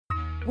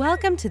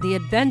Welcome to the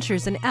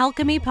Adventures in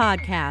Alchemy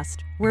podcast,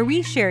 where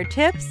we share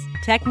tips,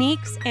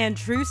 techniques, and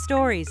true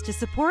stories to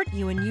support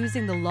you in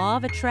using the law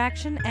of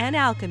attraction and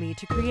alchemy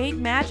to create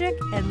magic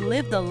and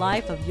live the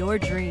life of your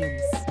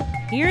dreams.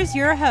 Here's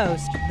your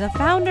host, the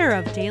founder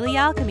of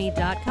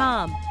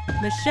DailyAlchemy.com,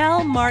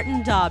 Michelle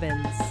Martin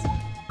Dobbins.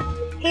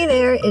 Hey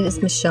there, it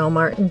is Michelle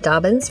Martin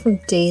Dobbins from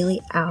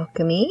Daily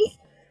Alchemy.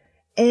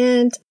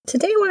 And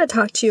today I want to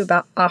talk to you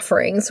about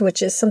offerings,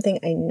 which is something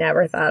I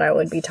never thought I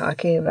would be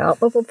talking about.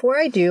 But before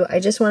I do, I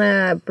just want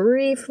to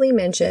briefly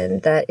mention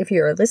that if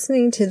you're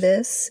listening to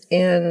this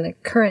in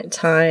current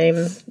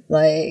time,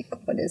 like,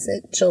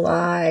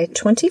 July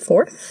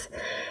 24th,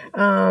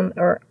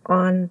 or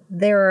on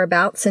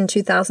thereabouts in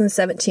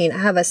 2017, I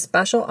have a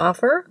special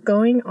offer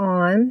going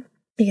on.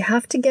 You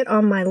have to get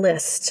on my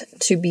list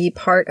to be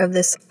part of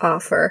this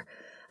offer.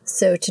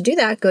 So to do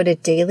that, go to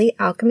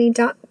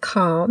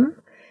dailyalchemy.com.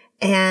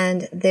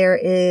 And there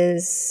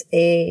is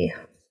a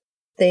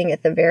thing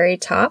at the very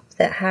top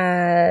that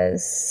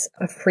has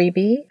a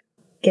freebie,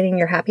 getting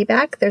your happy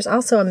back. There's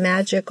also a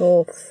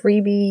magical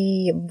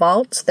freebie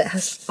vault that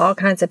has all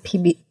kinds of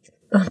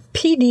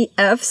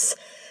PDFs,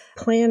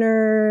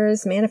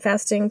 planners,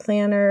 manifesting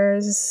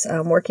planners,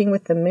 working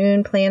with the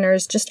moon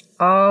planners, just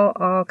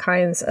all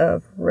kinds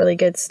of really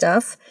good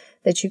stuff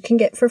that you can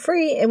get for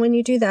free. And when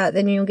you do that,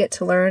 then you'll get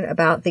to learn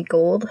about the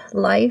Gold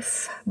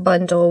Life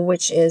bundle,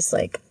 which is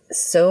like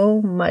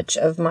so much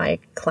of my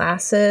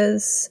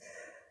classes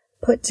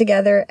put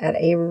together at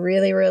a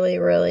really, really,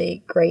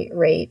 really great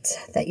rate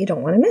that you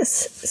don't want to miss.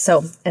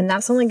 So, and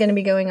that's only going to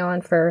be going on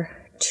for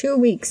 2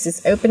 weeks.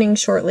 It's opening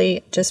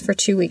shortly just for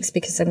 2 weeks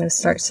because I'm going to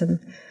start some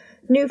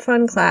new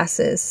fun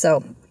classes.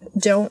 So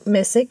don't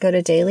miss it. Go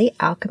to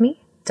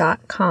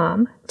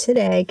dailyalchemy.com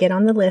today, get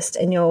on the list,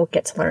 and you'll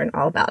get to learn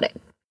all about it.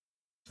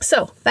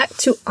 So back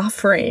to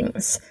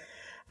offerings.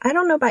 I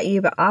don't know about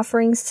you, but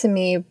offerings to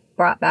me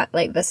brought back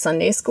like the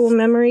Sunday school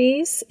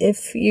memories.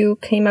 If you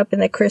came up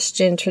in the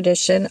Christian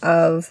tradition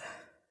of,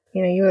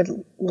 you would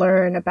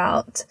learn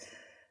about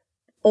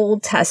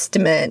Old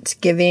Testament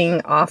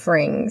giving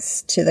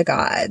offerings to the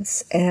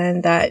gods,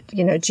 and that,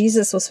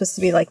 Jesus was supposed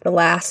to be like the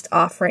last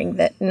offering,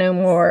 that no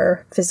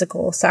more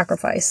physical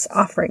sacrifice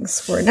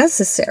offerings were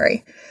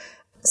necessary.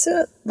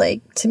 So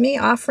to me,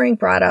 offering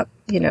brought up,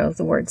 the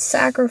word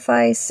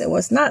sacrifice. It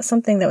was not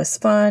something that was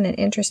fun and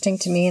interesting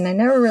to me, and I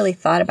never really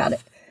thought about it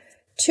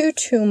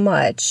too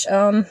much.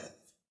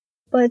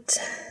 But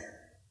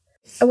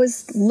I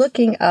was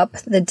looking up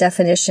the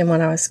definition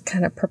when I was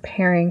kind of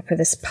preparing for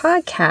this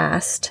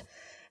podcast,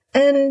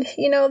 and,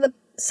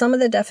 some of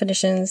the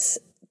definitions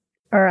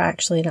are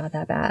actually not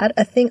that bad.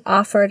 A thing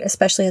offered,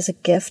 especially as a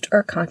gift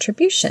or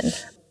contribution.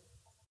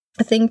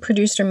 A thing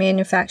produced or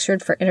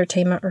manufactured for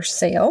entertainment or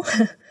sale.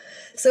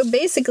 So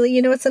basically,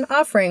 it's an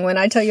offering. When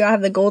I tell you I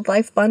have the Gold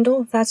Life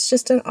bundle, that's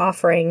just an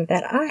offering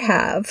that I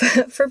have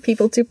for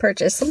people to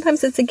purchase.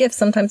 Sometimes it's a gift,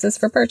 sometimes it's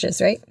for purchase,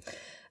 right?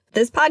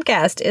 This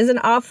podcast is an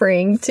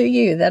offering to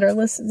you that are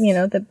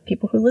the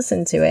people who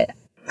listen to it.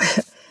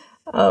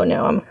 Oh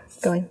no, I'm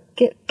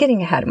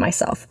getting ahead of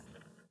myself.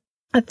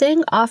 A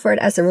thing offered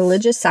as a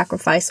religious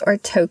sacrifice or a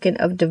token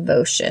of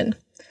devotion,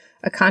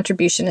 a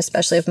contribution,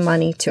 especially of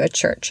money, to a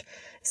church.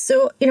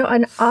 So,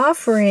 an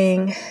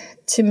offering,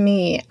 to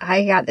me,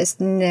 I got this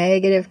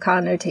negative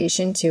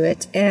connotation to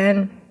it.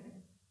 And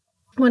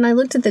when I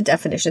looked at the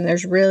definition,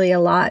 there's really a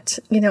lot,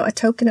 a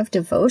token of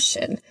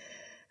devotion.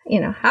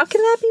 How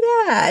can that be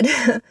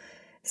bad?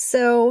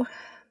 So,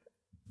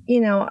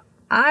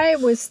 I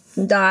was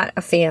not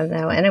a fan,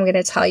 though. And I'm going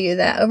to tell you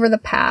that over the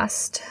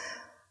past,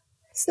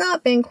 it's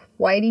not been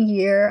quite a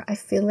year. I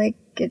feel like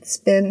it's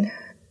been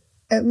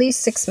at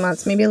least 6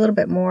 months, maybe a little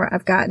bit more.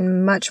 I've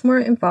gotten much more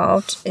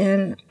involved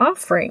in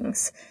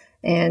offerings.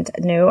 And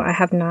no, I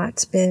have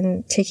not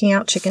been taking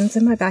out chickens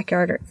in my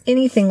backyard or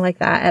anything like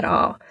that at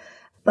all.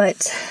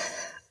 But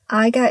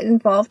I got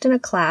involved in a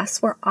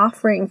class where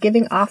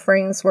giving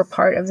offerings were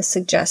part of the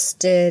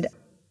suggested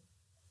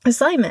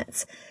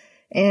assignments.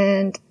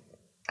 And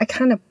I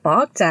kind of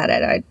balked at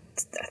it. I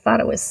thought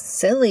it was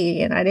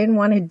silly and I didn't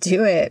want to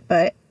do it.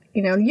 But,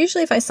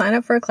 usually if I sign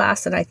up for a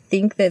class and I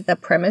think that the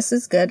premise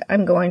is good,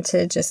 I'm going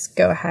to just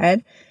go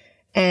ahead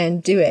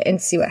and do it and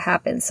see what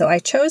happens. So I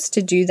chose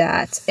to do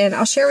that. And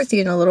I'll share with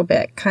you in a little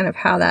bit kind of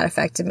how that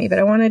affected me. But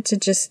I wanted to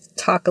just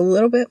talk a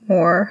little bit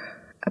more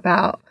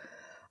about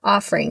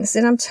offerings.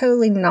 And I'm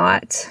totally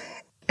not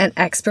an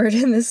expert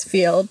in this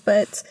field,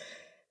 but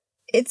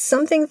it's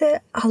something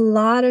that a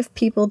lot of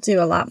people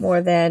do, a lot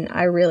more than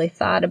I really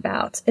thought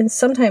about. And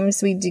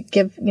sometimes we do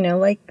give,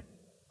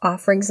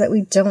 offerings that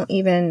we don't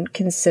even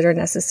consider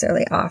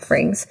necessarily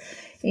offerings.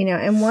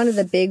 And one of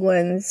the big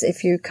ones,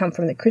 if you come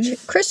from the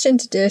Christian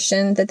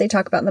tradition that they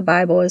talk about in the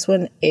Bible, is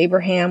when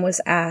Abraham was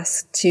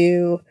asked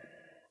to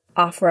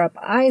offer up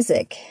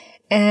Isaac.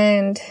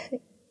 And,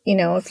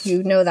 if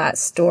you know that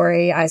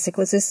story, Isaac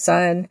was his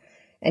son,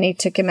 and he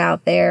took him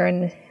out there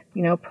and,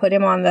 put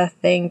him on the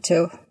thing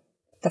to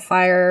the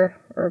fire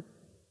or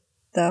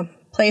the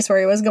place where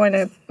he was going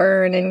to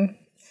burn and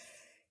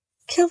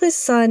kill his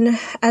son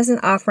as an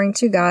offering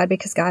to God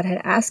because God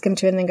had asked him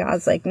to. And then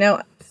God's like,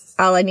 no,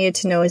 all I needed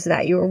to know is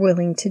that you were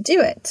willing to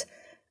do it.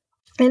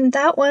 And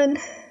that one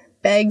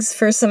begs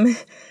for some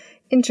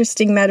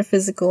interesting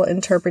metaphysical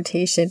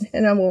interpretation,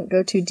 and I won't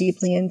go too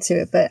deeply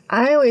into it, but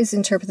I always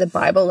interpret the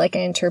Bible like I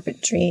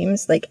interpret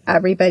dreams, like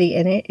everybody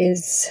in it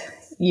is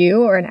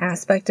you or an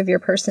aspect of your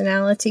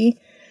personality.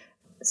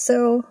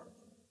 So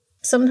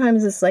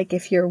sometimes it's like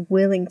if you're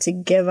willing to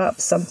give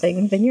up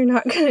something, then you're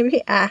not going to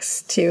be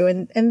asked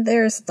to, and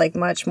there's like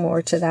much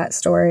more to that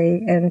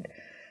story, and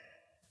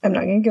I'm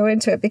not going to go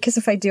into it because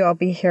if I do, I'll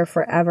be here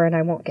forever and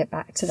I won't get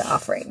back to the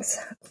offerings.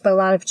 But a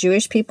lot of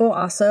Jewish people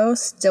also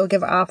still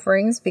give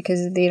offerings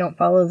because they don't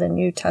follow the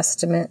New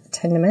Testament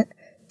tenet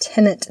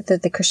that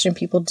the Christian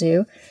people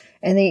do.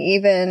 And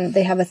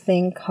they have a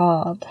thing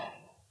called,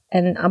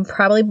 and I'm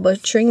probably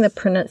butchering the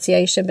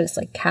pronunciation, but it's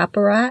like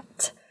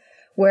kaparat,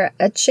 where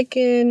a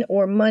chicken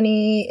or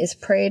money is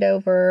prayed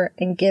over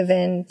and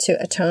given to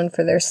atone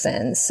for their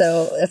sins.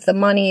 So if the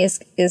money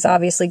is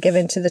obviously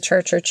given to the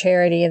church or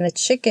charity and the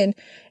chicken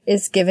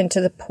is given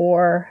to the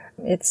poor,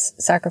 it's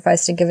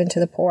sacrificed and given to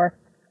the poor.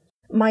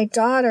 My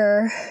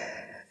daughter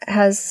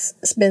has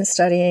been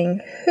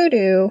studying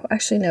voodoo,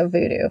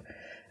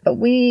 but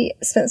we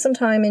spent some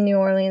time in New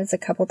Orleans a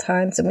couple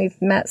times and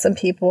we've met some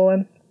people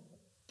and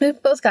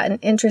we've both gotten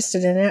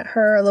interested in it,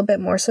 her a little bit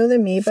more so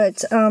than me,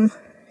 but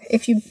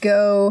if you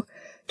go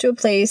to a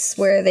place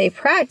where they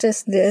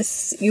practice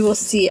this, you will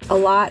see a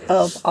lot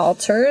of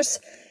altars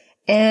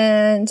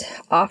and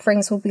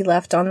offerings will be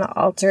left on the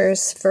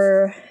altars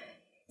for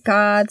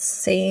gods,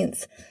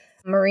 saints.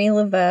 Marie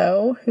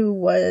Laveau, who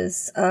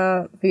was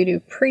a voodoo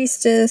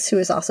priestess, who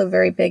is also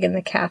very big in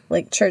the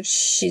Catholic Church.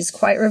 She's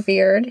quite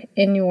revered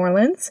in New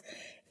Orleans.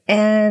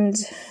 And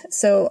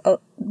so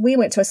we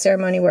went to a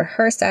ceremony where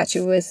her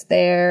statue was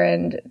there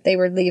and they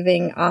were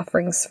leaving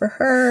offerings for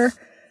her.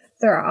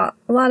 There are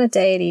a lot of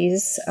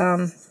deities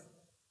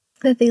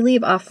that they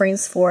leave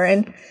offerings for.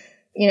 And,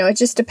 it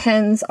just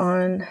depends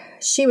on,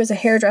 she was a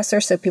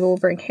hairdresser, so people will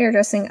bring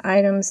hairdressing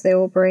items. They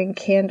will bring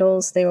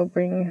candles. They will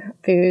bring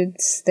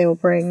foods. They will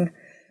bring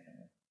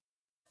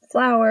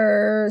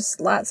flowers,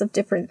 lots of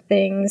different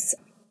things.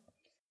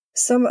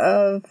 Some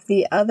of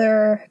the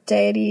other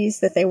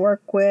deities that they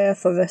work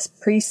with, or the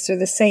priests or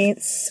the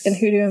saints in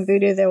hoodoo and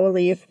voodoo, they will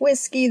leave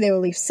whiskey. They will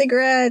leave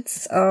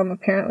cigarettes.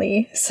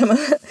 Apparently some of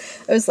it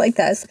was like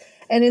that.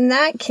 And in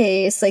that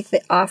case, like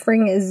the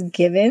offering is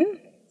given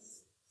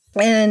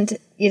and,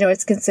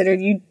 it's considered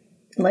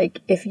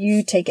if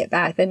you take it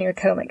back, then you're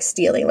kind of like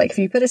stealing. Like if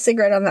you put a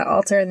cigarette on that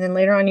altar and then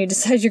later on you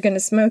decide you're going to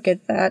smoke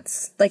it,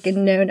 that's like a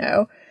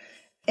no-no.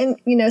 And,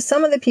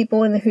 some of the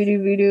people in the hoodoo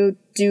voodoo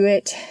do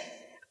it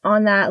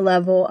on that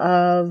level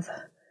of,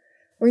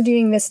 we're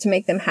doing this to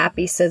make them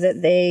happy so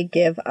that they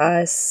give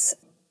us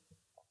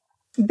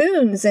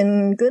boons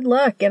and good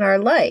luck in our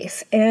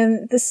life.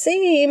 And the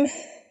same,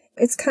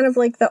 it's kind of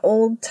like the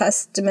Old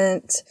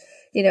Testament,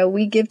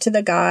 we give to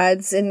the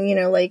gods and,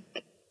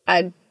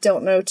 I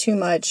don't know too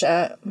much.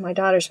 My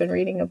daughter's been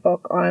reading a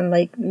book on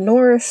like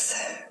Norse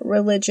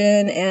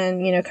religion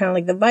and, kind of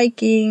like the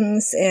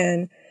Vikings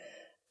and,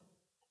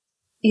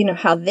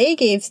 how they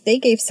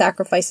gave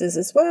sacrifices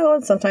as well.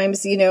 And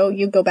sometimes,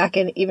 you go back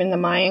in even the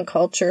Mayan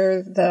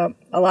culture,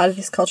 a lot of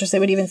these cultures, they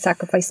would even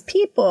sacrifice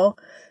people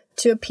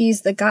to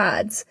appease the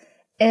gods.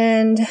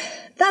 And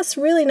that's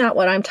really not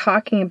what I'm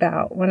talking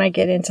about when I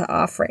get into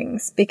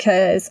offerings,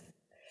 because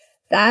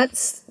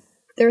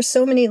there's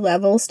so many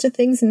levels to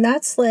things. And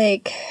that's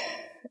like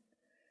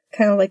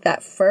kind of like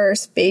that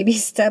first baby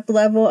step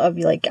level of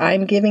like,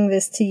 I'm giving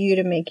this to you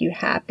to make you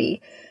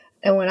happy.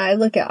 And when I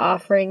look at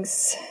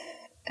offerings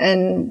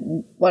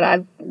and what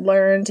I've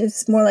learned,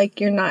 it's more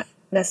like you're not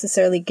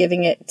necessarily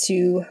giving it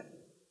to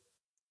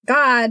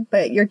God,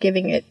 but you're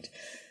giving it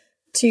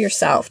to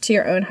yourself, to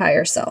your own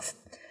higher self.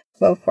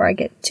 Well, before I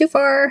get too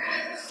far,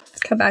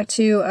 let's come back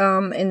to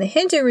in the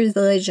Hindu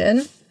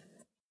religion,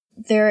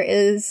 there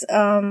is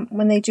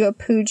when they do a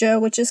puja,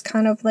 which is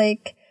kind of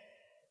like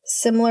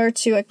similar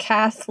to a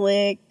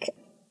Catholic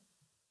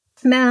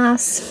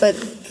mass, but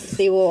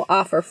they will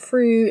offer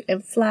fruit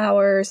and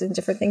flowers and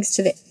different things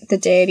to the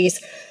deities.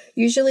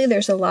 Usually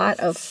there's a lot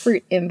of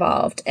fruit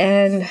involved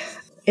and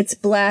it's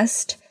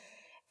blessed.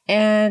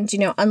 And,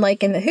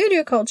 unlike in the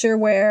hoodoo culture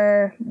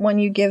where when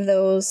you give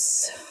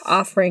those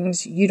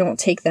offerings, you don't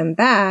take them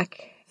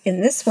back.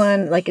 In this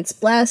one, like it's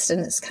blessed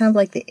and it's kind of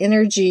like the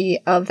energy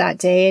of that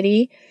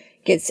deity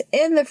gets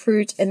in the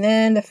fruit and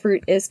then the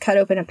fruit is cut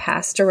open and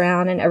passed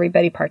around and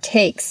everybody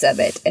partakes of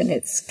it. And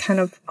it's kind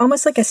of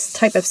almost like a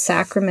type of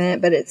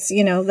sacrament, but it's,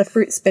 the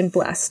fruit's been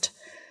blessed.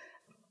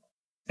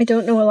 I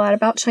don't know a lot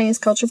about Chinese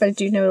culture, but I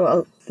do know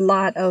a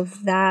lot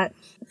of that.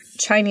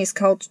 Chinese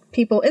culture,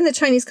 people in the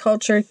Chinese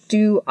culture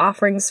do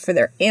offerings for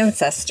their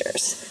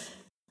ancestors.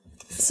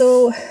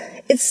 So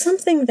it's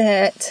something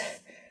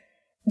that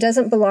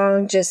doesn't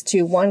belong just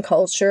to one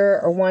culture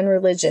or one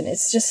religion.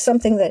 It's just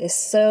something that is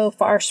so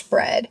far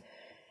spread.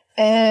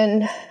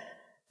 And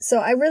So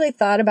I really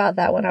thought about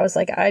that when I was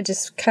like, I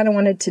just kind of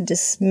wanted to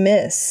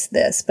dismiss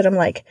this, but I'm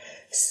like,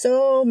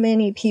 so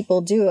many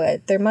people do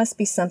it. There must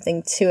be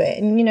something to it.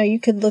 And, you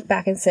could look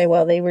back and say,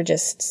 well, they were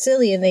just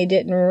silly and they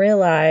didn't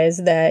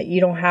realize that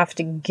you don't have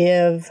to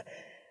give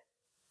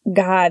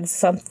God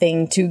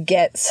something to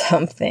get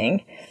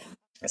something.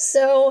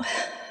 So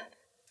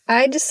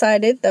I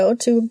decided, though,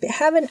 to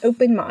have an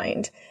open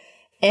mind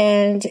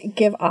and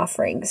give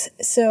offerings.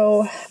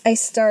 So I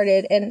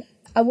started, and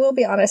I will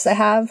be honest, I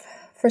have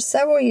for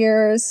several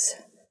years,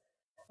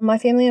 my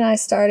family and I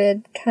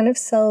started kind of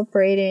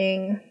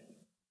celebrating.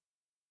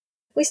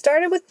 We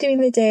started with doing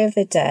the Day of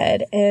the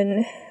Dead,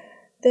 and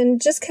then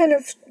just kind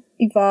of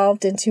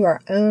evolved into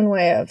our own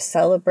way of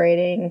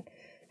celebrating,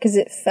 because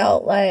it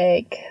felt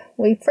like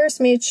we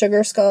first made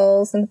sugar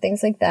skulls and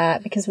things like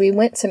that because we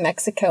went to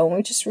Mexico and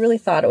we just really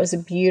thought it was a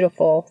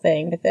beautiful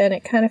thing. But then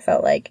it kind of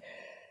felt like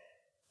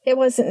it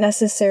wasn't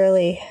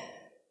necessarily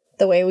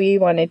the way we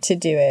wanted to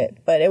do it,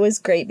 but it was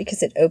great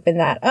because it opened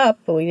that up,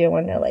 but we didn't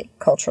want to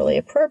culturally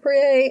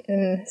appropriate.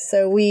 And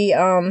so we,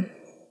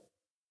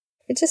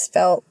 it just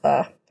felt,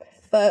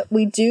 but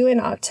we do in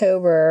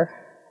October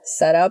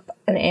set up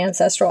an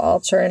ancestral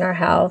altar in our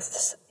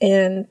house.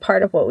 And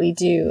part of what we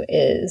do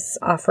is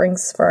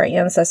offerings for our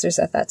ancestors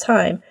at that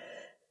time.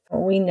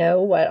 We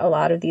know what a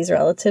lot of these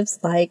relatives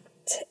liked.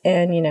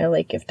 And,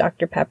 if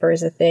Dr. Pepper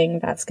is a thing,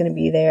 that's going to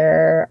be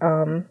there.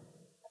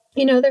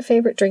 Their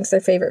favorite drinks,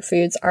 their favorite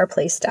foods are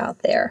placed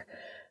out there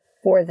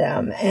for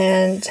them.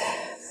 And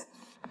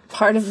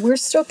we're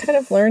still kind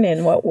of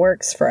learning what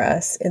works for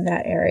us in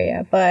that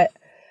area. But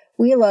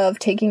we love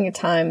taking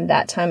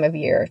that time of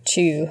year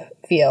to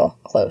feel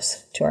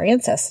close to our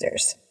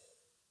ancestors.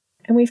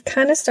 And we've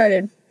kind of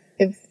started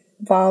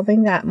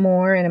evolving that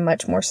more in a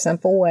much more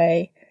simple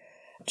way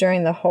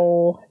during the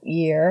whole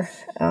year.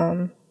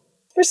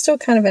 We're still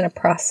kind of in a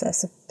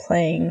process of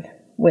playing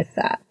with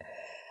that.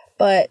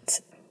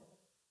 But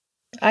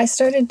I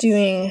started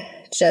doing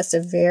just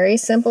a very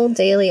simple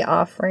daily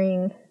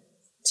offering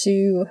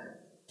to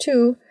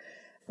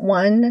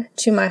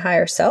my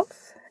higher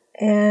self.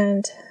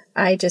 And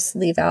I just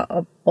leave out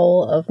a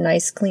bowl of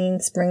nice, clean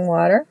spring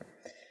water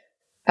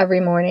every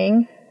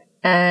morning.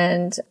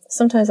 And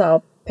sometimes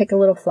I'll pick a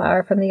little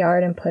flower from the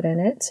yard and put in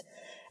it.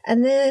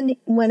 And then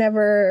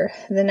whenever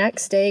the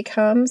next day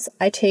comes,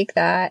 I take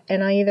that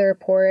and I either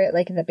pour it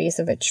in the base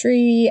of a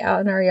tree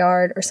out in our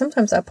yard, or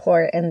sometimes I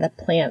pour it in the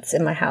plants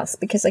in my house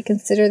because I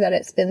consider that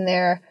it's been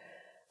there.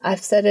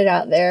 I've set it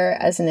out there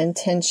as an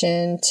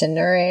intention to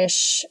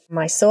nourish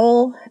my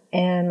soul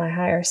and my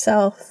higher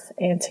self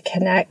and to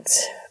connect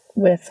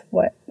with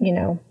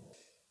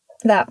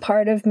that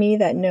part of me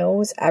that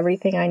knows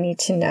everything I need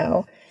to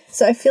know.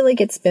 So I feel like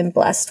it's been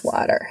blessed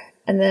water.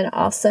 And then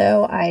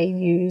also I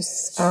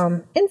use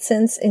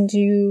incense and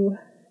do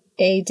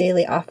a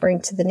daily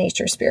offering to the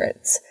nature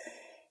spirits.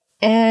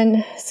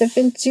 And so I've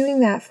been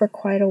doing that for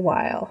quite a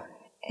while.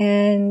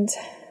 And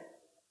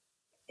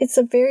it's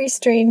a very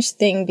strange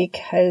thing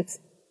because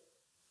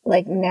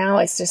now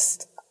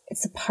it's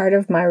a part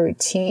of my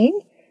routine.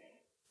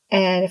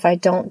 And if I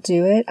don't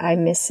do it, I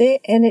miss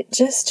it. And it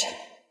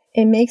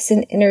makes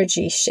an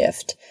energy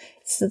shift.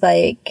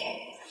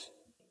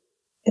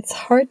 It's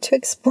hard to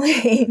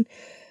explain.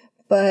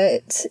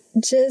 But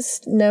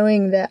just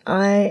knowing that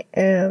I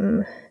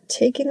am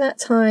taking that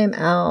time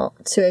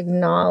out to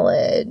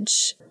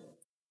acknowledge.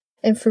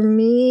 And for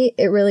me,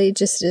 it really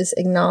just is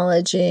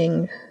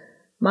acknowledging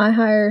my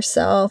higher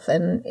self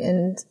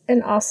and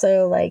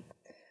also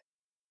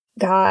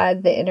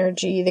God, the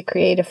energy, the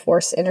creative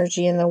force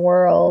energy in the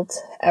world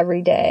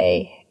every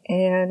day,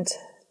 and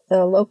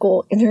the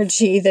local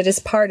energy that is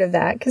part of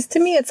that. Because to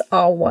me, it's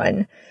all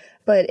one.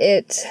 But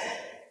it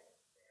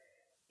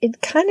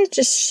kind of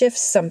just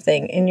shifts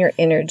something in your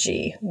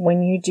energy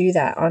when you do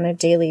that on a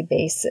daily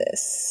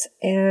basis.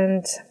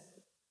 And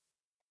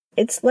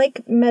it's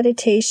like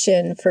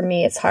meditation for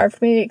me. It's hard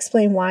for me to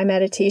explain why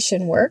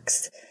meditation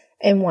works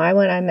and why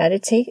when I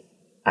meditate,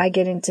 I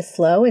get into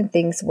flow and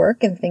things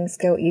work and things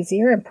go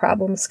easier and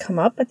problems come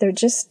up, but they're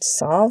just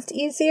solved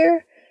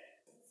easier.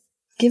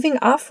 Giving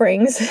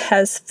offerings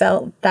has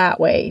felt that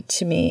way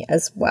to me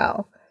as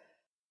well.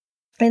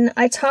 And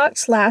I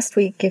talked last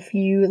week, if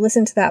you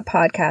listen to that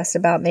podcast,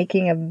 about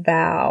making a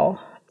vow.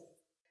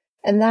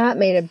 And that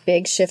made a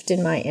big shift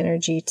in my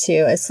energy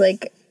too. It's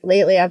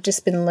lately I've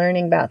just been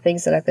learning about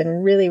things that I've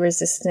been really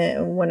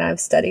resistant when I've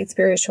studied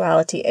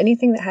spirituality.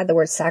 Anything that had the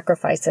word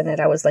sacrifice in it,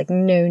 I was like,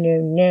 no, no,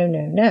 no,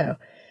 no, no.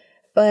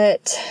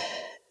 But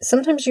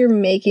sometimes you're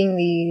making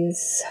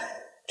these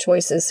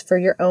choices for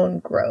your own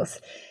growth.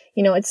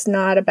 It's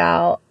not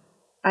about,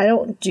 I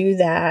don't do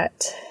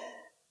that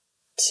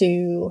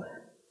to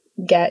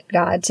get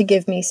God to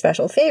give me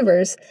special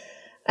favors.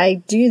 I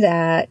do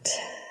that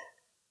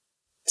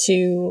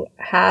to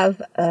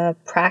have a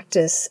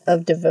practice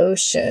of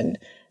devotion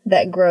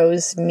that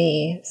grows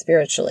me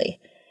spiritually.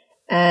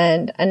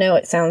 And I know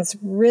it sounds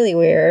really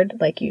weird,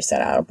 you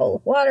set out a bowl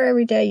of water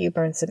every day, you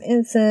burn some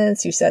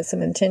incense, you set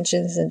some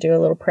intentions and do a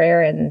little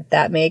prayer, and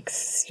that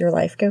makes your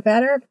life go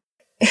better.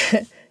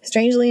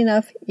 strangely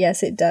enough,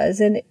 yes, it does.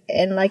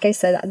 And like I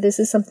said, this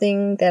is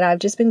something that I've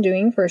just been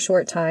doing for a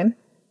short time.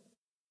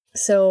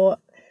 So,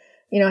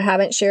 I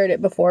haven't shared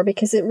it before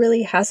because it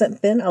really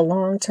hasn't been a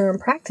long-term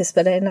practice,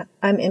 but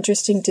I'm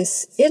interested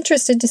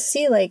to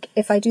see, like,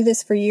 if I do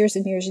this for years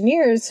and years and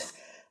years,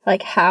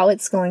 like how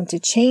it's going to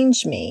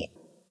change me.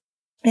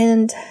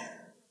 And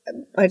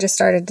I just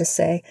started to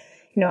say,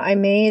 I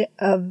made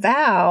a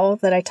vow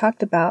that I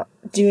talked about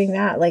doing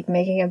that, like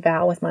making a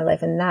vow with my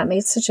life. And that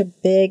made such a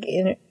big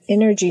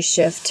energy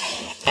shift.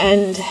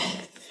 And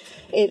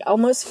it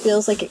almost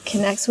feels like it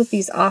connects with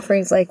these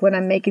offerings. Like when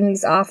I'm making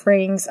these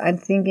offerings, I'm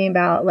thinking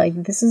about like,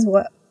 this is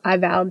what I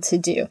vowed to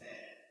do.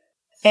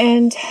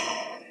 And,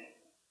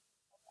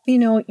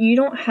 you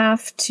don't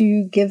have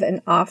to give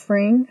an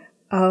offering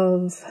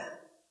of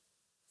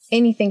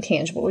anything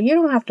tangible. You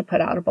don't have to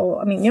put out a bowl.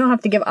 I mean, you don't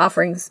have to give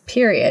offerings,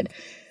 period.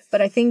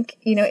 But I think,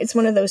 it's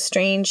one of those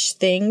strange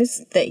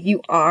things that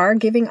you are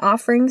giving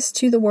offerings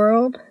to the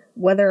world,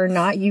 whether or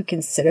not you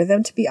consider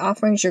them to be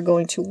offerings. You're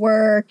going to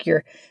work,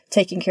 you're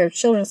taking care of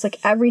children. It's like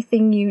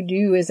everything you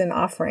do is an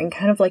offering,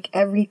 kind of like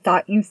every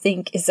thought you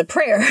think is a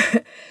prayer.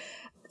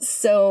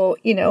 So,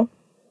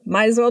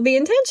 might as well be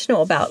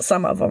intentional about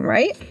some of them,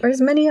 right? Or as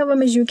many of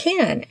them as you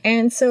can.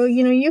 And so,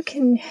 you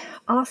can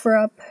offer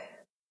up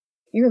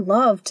your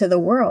love to the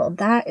world.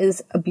 That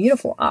is a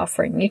beautiful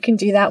offering. You can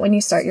do that when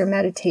you start your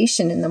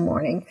meditation in the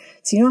morning.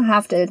 So you don't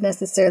have to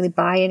necessarily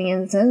buy any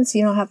incense.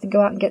 You don't have to go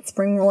out and get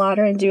spring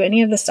water and do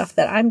any of the stuff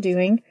that I'm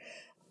doing.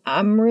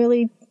 I'm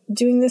really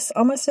doing this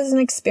almost as an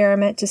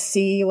experiment to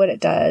see what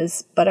it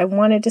does. But I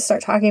wanted to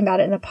start talking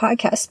about it in a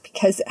podcast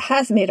because it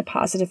has made a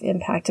positive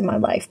impact in my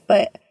life.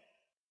 But,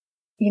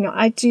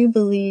 I do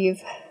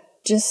believe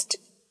just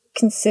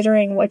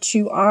considering what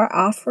you are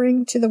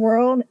offering to the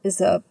world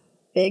is a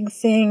big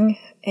thing.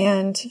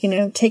 And,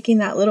 taking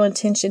that little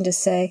intention to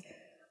say,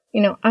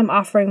 I'm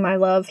offering my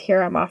love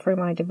here. I'm offering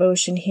my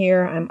devotion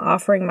here. I'm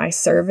offering my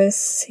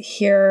service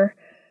here.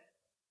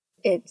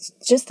 It's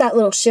just that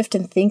little shift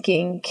in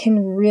thinking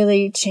can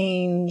really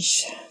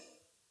change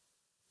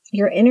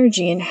your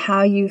energy and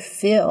how you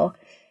feel.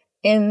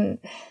 And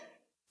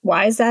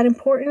why is that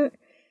important?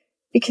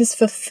 Because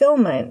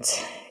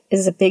fulfillment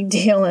is a big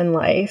deal in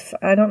life.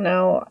 I don't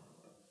know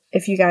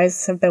if you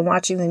guys have been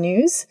watching the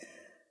news.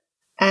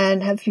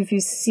 And have you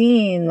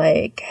seen,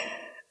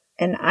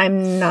 and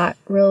I'm not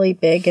really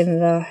big in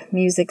the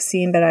music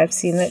scene, but I've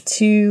seen that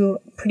two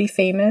pretty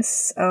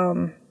famous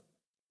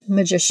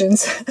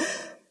musicians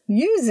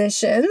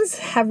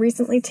have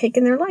recently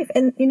taken their life.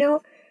 And,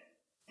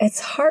 it's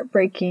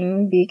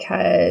heartbreaking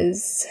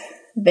because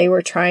they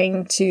were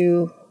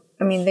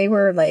they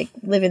were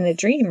living the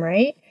dream,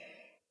 right?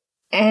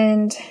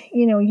 And,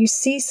 you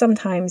see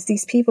sometimes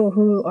these people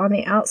who on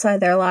the outside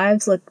their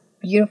lives look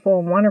beautiful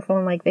and wonderful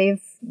and like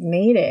they've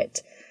made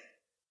it.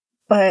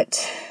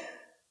 But,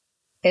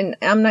 and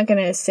I'm not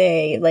going to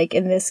say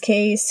in this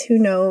case, who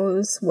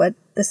knows what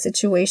the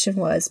situation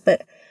was,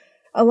 but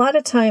a lot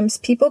of times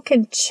people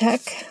can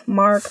check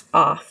mark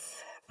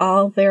off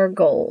all their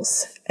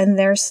goals and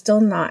they're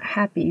still not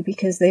happy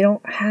because they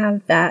don't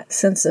have that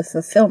sense of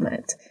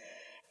fulfillment.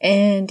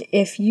 And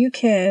if you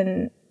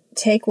can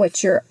take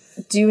what you're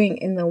doing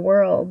in the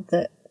world,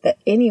 that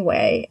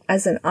anyway,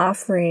 as an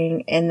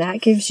offering, and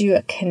that gives you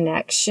a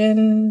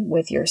connection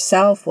with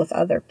yourself, with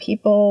other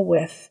people,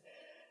 with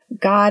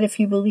God, if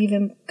you believe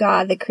in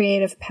God, the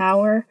creative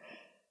power,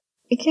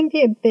 it can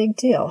be a big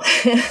deal.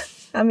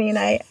 I mean,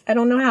 I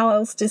don't know how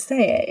else to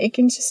say it. It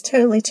can just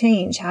totally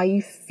change how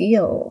you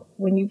feel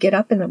when you get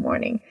up in the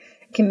morning.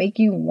 It can make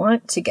you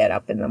want to get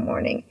up in the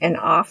morning and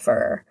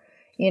offer,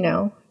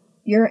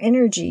 your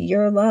energy,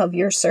 your love,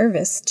 your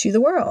service to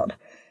the world.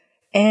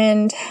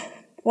 And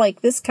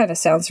this kind of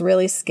sounds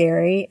really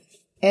scary.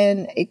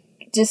 And it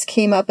just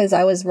came up as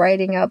I was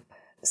writing up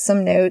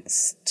some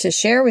notes to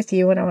share with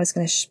you when I was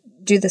going to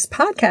do this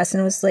podcast.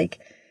 And it was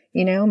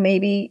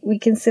maybe we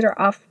consider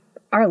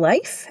our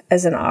life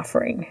as an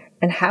offering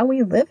and how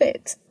we live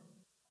it.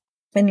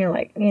 And you're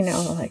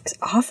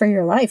offer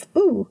your life.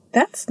 Ooh,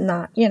 that's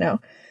not,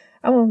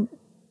 I'm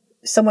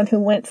someone who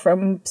went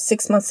from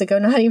 6 months ago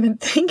not even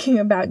thinking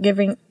about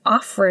giving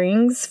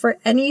offerings for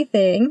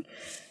anything.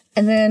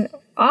 And then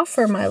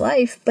offer my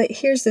life. But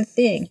here's the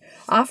thing.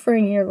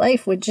 Offering your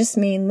life would just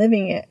mean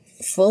living it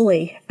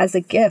fully as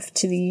a gift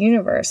to the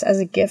universe, as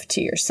a gift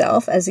to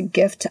yourself, as a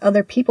gift to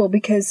other people.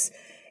 Because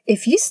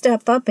if you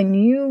step up and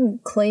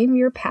you claim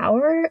your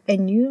power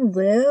and you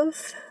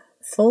live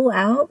full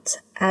out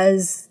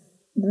as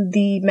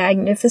the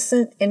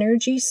magnificent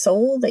energy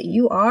soul that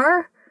you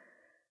are,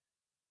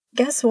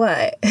 guess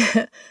what?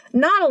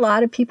 Not a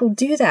lot of people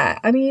do that.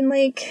 I mean,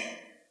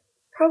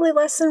 probably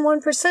less than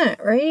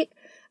 1%, right?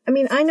 I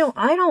mean, I know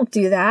I don't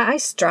do that. I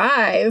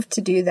strive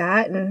to do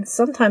that. And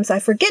sometimes I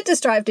forget to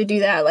strive to do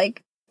that.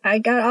 I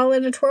got all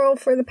in a twirl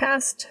for the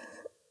past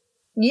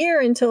year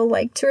until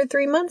 2 or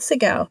 3 months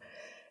ago.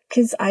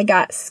 Because I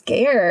got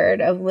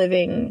scared of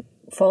living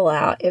full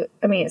out.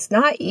 It's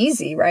not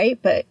easy, right?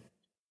 But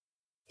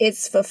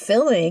it's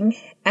fulfilling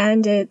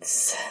and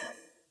it's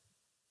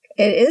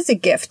It is a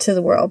gift to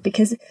the world,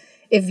 because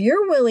if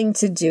you're willing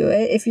to do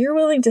it, if you're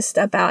willing to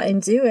step out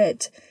and do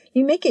it,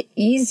 you make it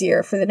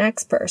easier for the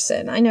next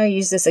person. I know I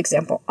use this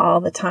example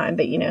all the time,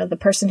 but the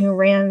person who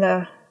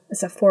ran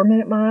it's a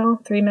 4-minute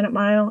mile, 3-minute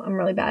mile. I'm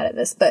really bad at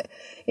this, but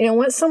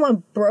once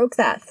someone broke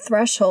that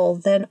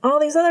threshold, then all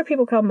these other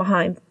people come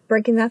behind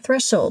breaking that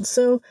threshold.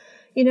 So,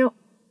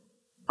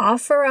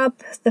 offer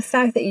up the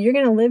fact that you're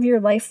going to live your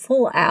life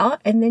full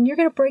out, and then you're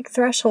going to break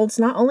thresholds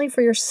not only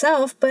for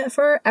yourself, but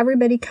for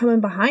everybody coming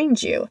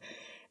behind you.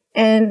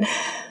 And,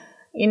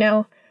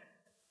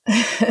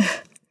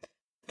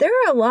 there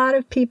are a lot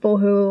of people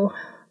who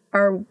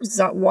are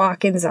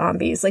walking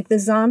zombies. Like the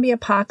zombie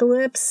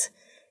apocalypse,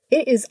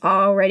 it is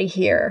already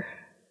here.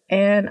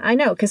 And I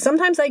know, because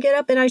sometimes I get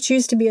up and I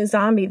choose to be a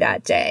zombie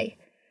that day.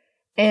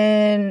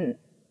 And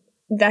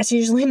that's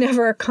usually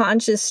never a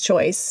conscious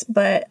choice,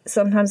 but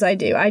sometimes I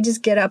do. I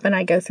just get up and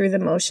I go through the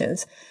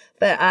motions.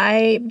 But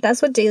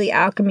that's what daily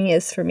alchemy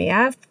is for me.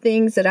 I have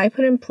things that I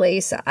put in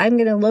place. I'm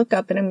going to look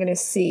up and I'm going to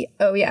see,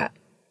 oh yeah,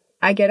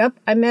 I get up,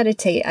 I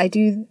meditate, I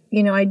do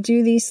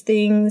these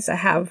things. I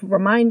have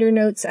reminder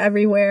notes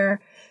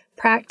everywhere,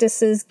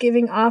 practices,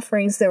 giving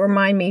offerings that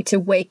remind me to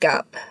wake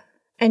up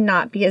and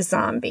not be a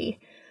zombie.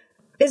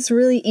 It's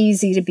really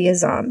easy to be a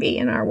zombie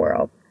in our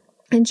world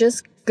and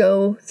just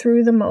go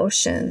through the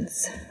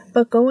motions.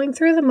 But going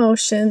through the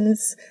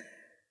motions,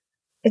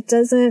 it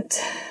doesn't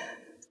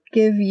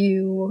give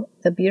you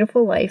the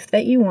beautiful life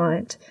that you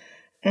want.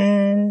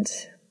 And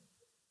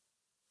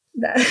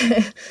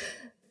that,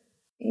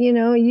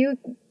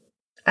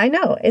 I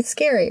know it's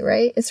scary,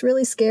 right? It's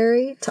really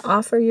scary to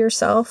offer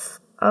yourself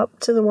up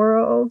to the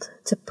world,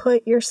 to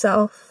put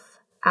yourself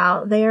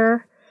out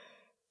there,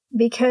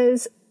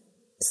 because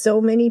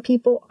so many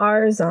people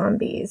are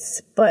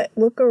zombies. But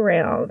look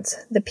around.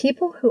 The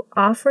people who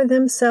offer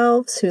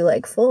themselves, who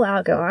full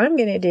out go, I'm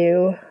going to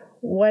do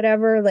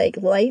whatever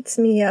lights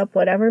me up,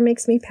 whatever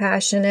makes me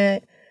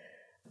passionate,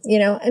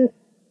 and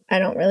I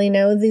don't really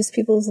know these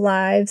people's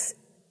lives.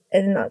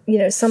 And,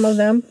 some of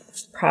them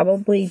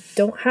probably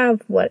don't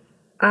have what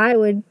I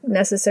would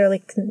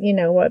necessarily,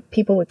 what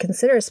people would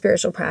consider a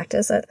spiritual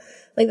practice.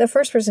 The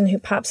first person who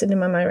pops into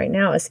my mind right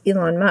now is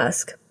Elon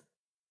Musk.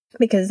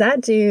 Because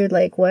that dude,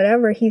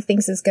 whatever he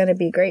thinks is going to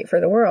be great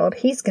for the world,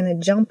 he's going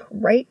to jump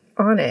right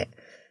on it,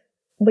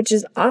 which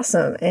is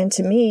awesome. And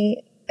to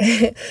me,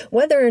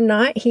 whether or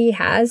not he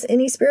has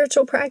any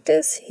spiritual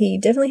practice, he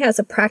definitely has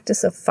a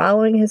practice of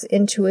following his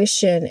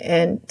intuition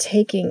and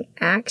taking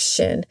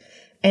action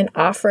and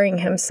offering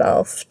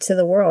himself to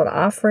the world,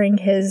 offering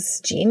his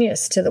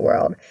genius to the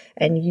world.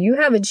 And you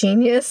have a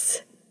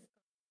genius,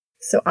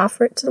 so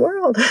offer it to the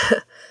world.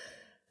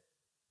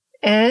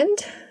 And,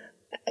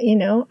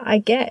 I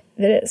get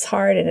that it's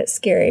hard and it's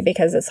scary,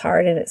 because it's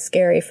hard and it's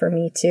scary for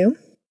me too.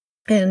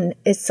 And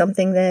it's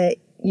something that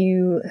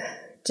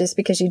just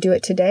because you do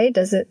it today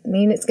doesn't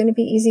mean it's going to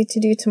be easy to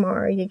do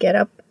tomorrow. You get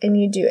up and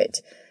you do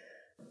it.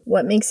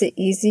 What makes it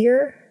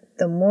easier?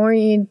 The more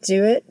you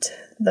do it,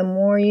 the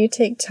more you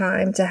take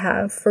time to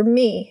have, for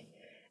me.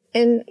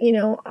 And,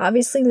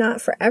 obviously not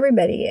for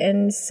everybody.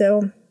 And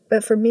so,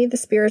 but for me, the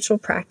spiritual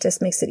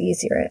practice makes it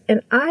easier.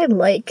 And I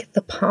like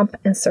the pomp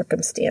and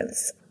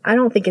circumstance. I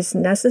don't think it's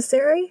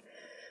necessary.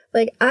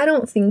 I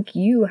don't think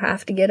you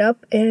have to get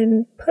up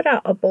and put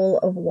out a bowl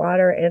of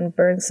water and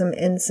burn some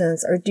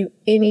incense or do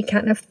any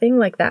kind of thing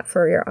like that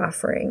for your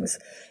offerings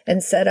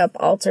and set up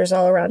altars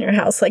all around your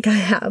house like I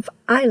have.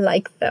 I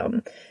like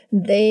them.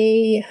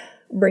 They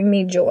bring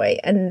me joy,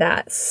 and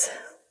that's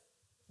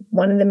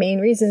one of the main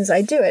reasons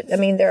I do it. I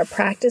mean, they're a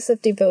practice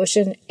of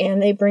devotion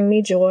and they bring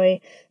me joy.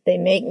 They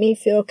make me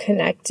feel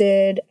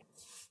connected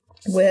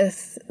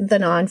with the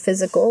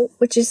non-physical,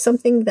 which is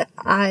something that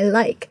I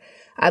like.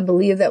 I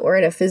believe that we're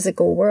in a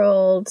physical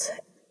world,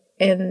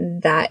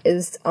 and that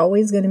is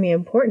always going to be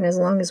important as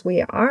long as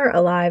we are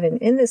alive and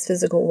in this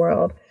physical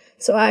world.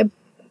 So I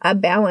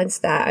balance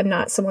that. I'm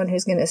not someone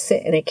who's going to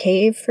sit in a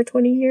cave for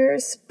 20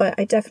 years, but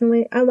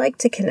I like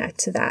to connect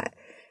to that.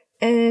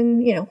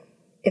 And,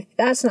 if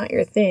that's not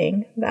your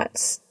thing,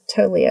 that's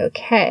totally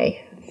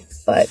okay.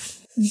 But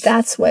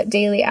that's what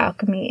daily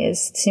alchemy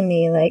is to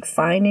me,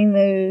 finding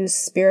those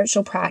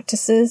spiritual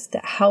practices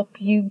that help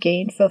you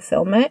gain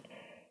fulfillment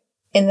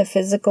in the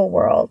physical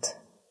world,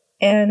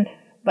 and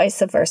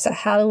vice versa,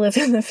 how to live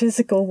in the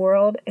physical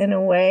world in a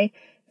way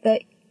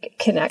that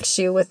connects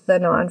you with the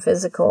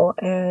non-physical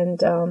and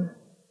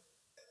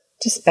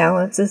just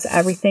balances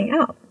everything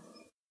out.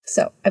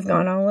 So I've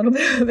gone on a little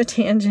bit of a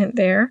tangent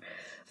there,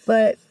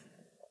 but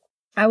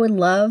I would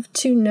love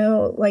to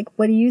know,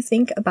 what do you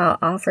think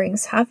about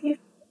offerings?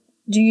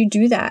 Do you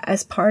do that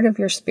as part of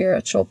your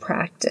spiritual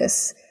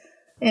practice?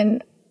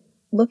 And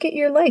look at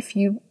your life.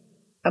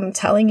 I'm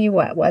telling you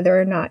whether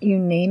or not you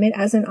name it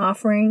as an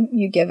offering,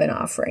 you give an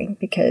offering,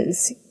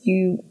 because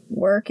your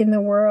work in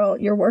the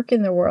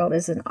world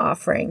is an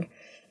offering.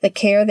 The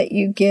care that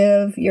you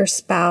give your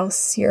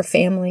spouse, your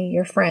family,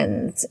 your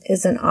friends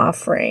is an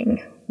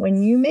offering.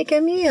 When you make a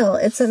meal,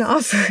 it's an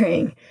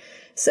offering.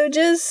 So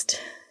just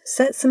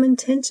set some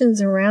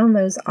intentions around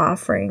those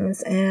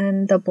offerings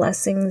and the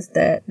blessings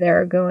that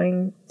they're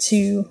going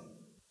to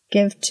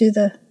give to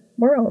the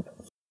world.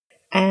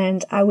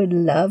 And I would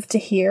love to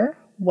hear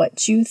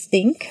what you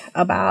think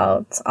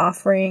about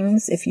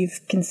offerings, if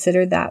you've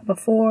considered that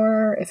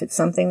before, if it's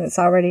something that's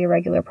already a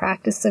regular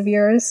practice of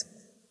yours.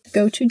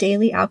 Go to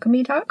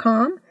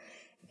dailyalchemy.com,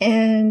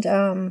 and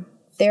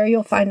there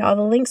you'll find all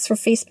the links for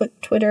Facebook,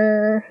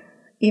 Twitter.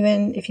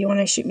 Even if you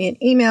want to shoot me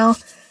an email,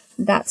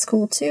 that's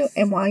cool too.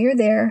 And while you're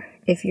there,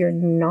 if you're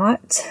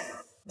not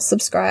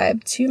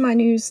subscribed to my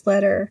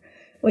newsletter,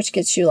 which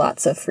gets you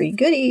lots of free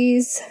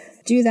goodies,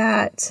 do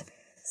that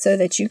so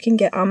that you can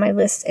get on my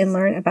list and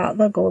learn about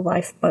the Goal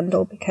Life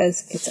Bundle,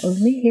 because it's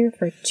only here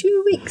for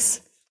 2 weeks.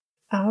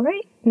 All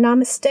right,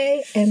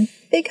 namaste and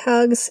big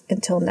hugs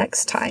until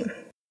next time.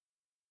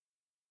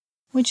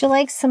 Would you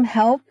like some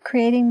help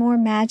creating more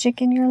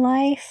magic in your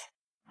life?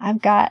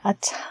 I've got a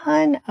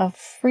ton of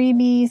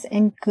freebies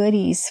and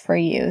goodies for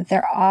you.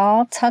 They're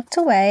all tucked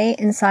away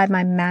inside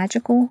my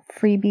magical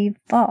freebie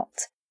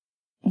vault.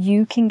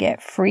 You can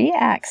get free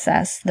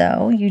access,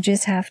 though. You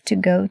just have to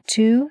go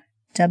to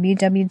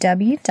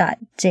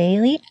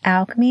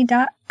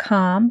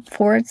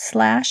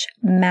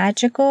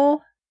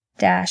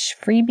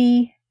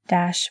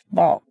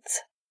www.dailyalchemy.com/magical-freebie-vault.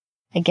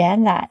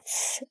 Again,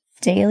 that's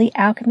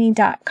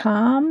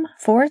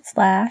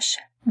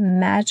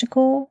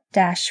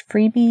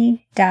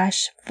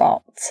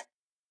dailyalchemy.com/magical-freebie-vault.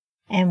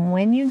 And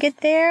when you get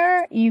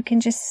there, you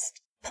can just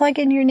plug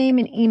in your name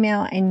and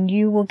email, and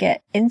you will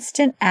get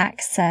instant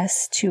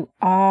access to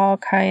all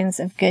kinds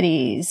of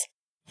goodies.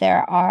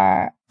 There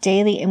are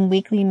daily and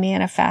weekly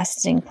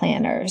manifesting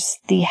planners,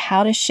 the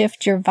How to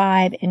Shift Your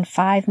Vibe in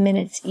 5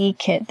 Minutes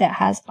e-kit that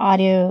has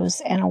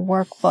audios and a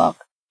workbook.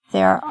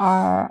 There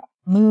are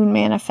moon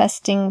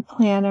manifesting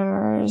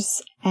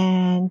planners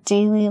and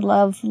daily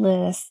love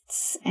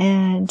lists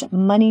and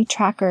money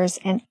trackers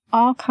and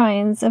all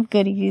kinds of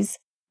goodies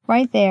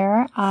right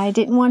there. I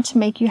didn't want to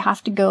make you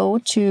have to go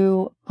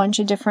to a bunch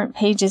of different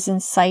pages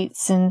and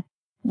sites and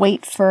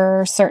wait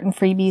for certain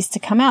freebies to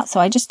come out. So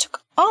I just took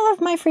all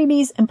of my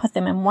freebies and put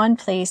them in one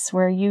place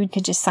where you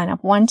could just sign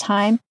up one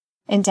time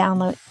and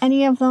download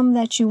any of them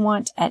that you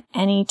want at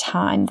any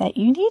time that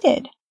you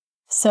needed.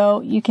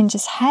 So you can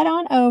just head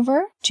on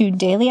over to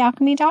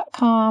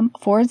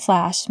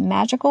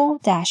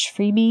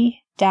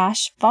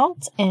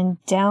dailyalchemy.com/magical-freebie-vault and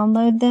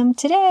download them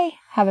today.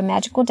 Have a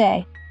magical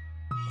day.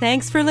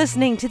 Thanks for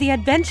listening to the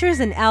Adventures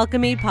in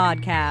Alchemy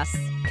podcast.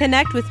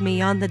 Connect with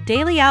me on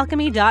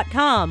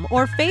thedailyalchemy.com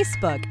or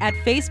Facebook at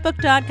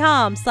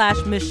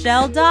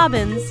facebook.com/Michelle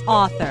Dobbins,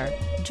 author.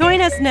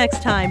 Join us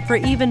next time for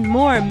even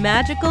more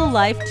magical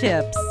life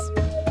tips.